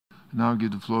I now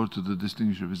give the floor to the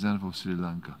distinguished representative of Sri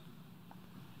Lanka.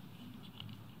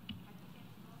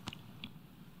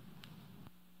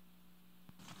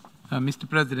 Mr.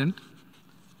 President,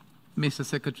 Mr.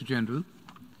 Secretary General,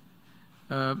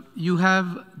 you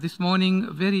have this morning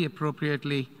very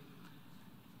appropriately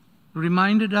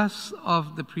reminded us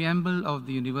of the preamble of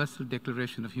the Universal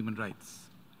Declaration of Human Rights,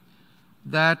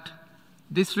 that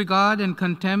disregard and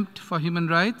contempt for human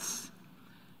rights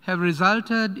have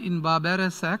resulted in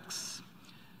barbarous acts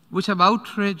which have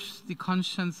outraged the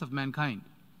conscience of mankind,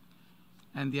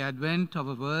 and the advent of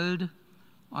a world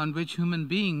on which human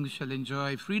beings shall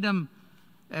enjoy freedom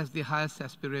as the highest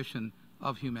aspiration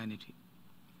of humanity.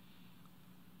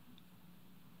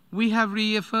 We have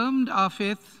reaffirmed our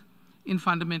faith in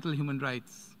fundamental human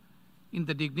rights, in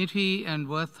the dignity and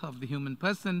worth of the human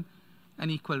person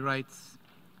and equal rights.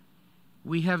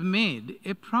 We have made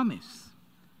a promise,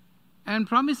 and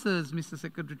promises, Mr.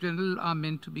 Secretary General, are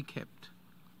meant to be kept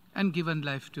and given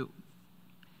life to.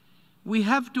 We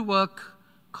have to work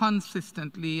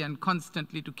consistently and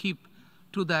constantly to keep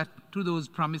to those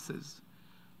promises.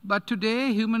 But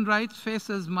today, human rights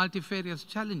faces multifarious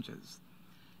challenges,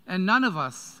 and none of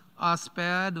us are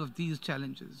spared of these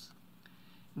challenges.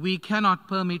 We cannot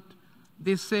permit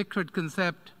this sacred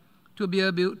concept to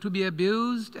be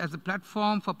abused as a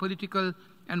platform for political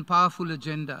and powerful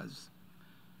agendas,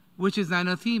 which is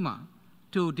anathema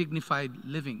to dignified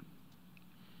living.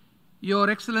 Your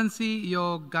Excellency,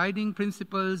 your guiding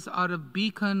principles are a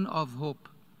beacon of hope.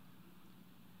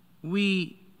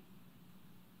 We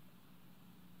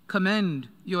commend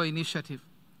your initiative,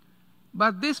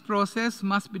 but this process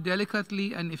must be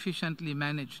delicately and efficiently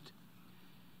managed.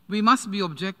 We must be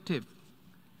objective.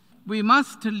 We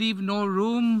must leave no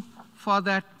room for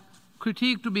that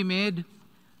critique to be made,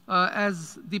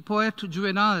 as the poet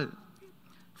Juvenal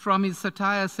from his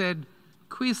Satires said,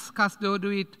 Quis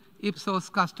custodiet, ipsos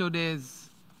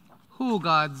custodes. Who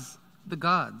guards the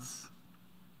guards?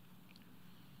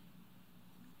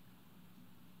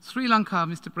 Sri Lanka,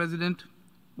 Mr. President,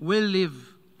 will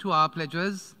live to our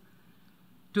pledges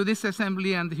to this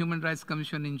Assembly and the Human Rights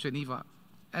Commission in Geneva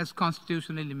as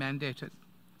constitutionally mandated.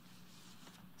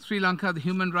 Sri Lanka, the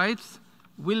human rights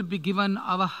will be given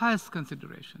our highest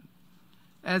consideration,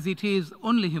 as it is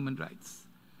only human rights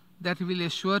that will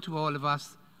assure to all of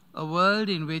us a world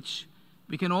in which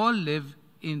we can all live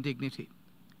in dignity.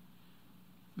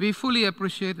 We fully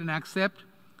appreciate and accept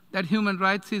that human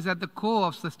rights is at the core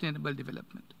of sustainable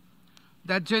development,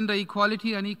 that gender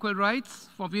equality and equal rights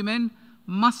for women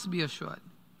must be assured,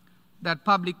 that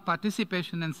public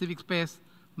participation and civic space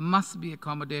must be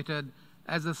accommodated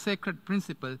as a sacred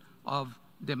principle of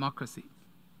democracy.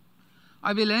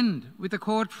 I will end with a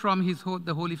quote from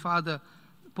the Holy Father,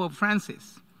 Pope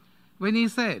Francis, when he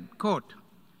said, quote,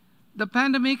 "The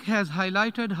pandemic has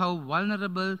highlighted how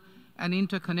vulnerable and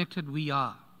interconnected we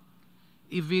are.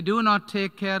 If we do not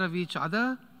take care of each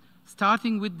other,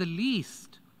 starting with the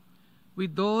least,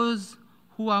 with those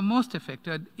who are most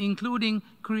affected, including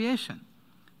creation,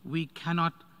 we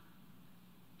cannot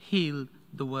heal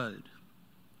the world."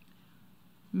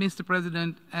 Mr.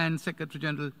 President and Secretary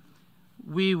General,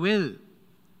 we will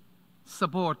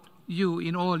support you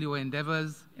in all your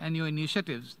endeavors and your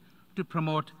initiatives to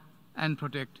promote and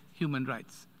protect human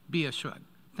rights. Be assured.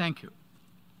 Thank you.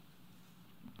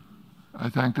 I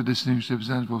thank the distinguished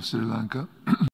representative of Sri Lanka.